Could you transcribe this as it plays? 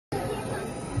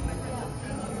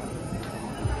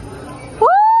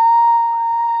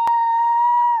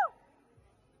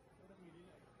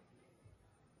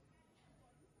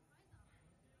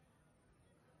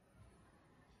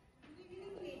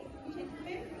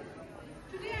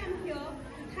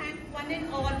one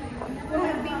and all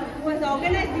who has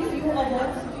organized these U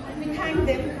Awards. We thank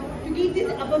them to give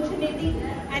this opportunity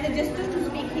and a gesture to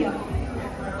speak here.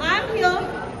 I'm here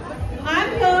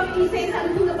to say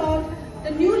something about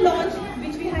the new launch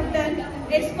which we have done.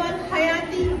 It's called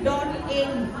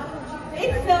hayaty.ae.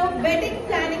 It's a wedding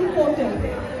planning portal.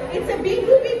 It's a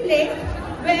B2B place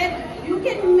where you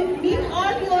can meet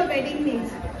all your wedding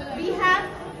needs. We have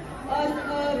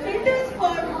filters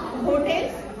for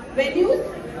hotels, venues,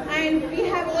 and we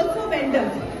have also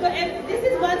vendors. So this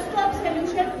is one-stop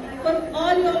solution for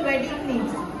all your wedding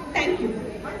needs. Thank you.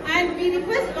 And we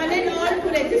request one and all to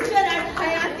register at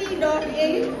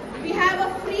hayaty.ae. We have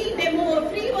a free demo, a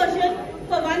free version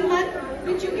for 1 month,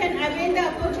 which you can avail the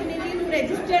opportunity to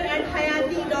register at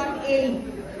hayaty.ae.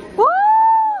 Woo!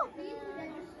 Please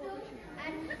register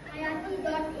at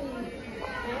hayaty.ae.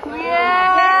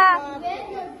 Yeah! Where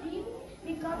your dreams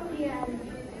become reality.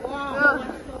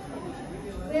 Wow.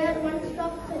 We are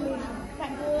one-stop solution.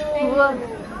 Thank you. Wow.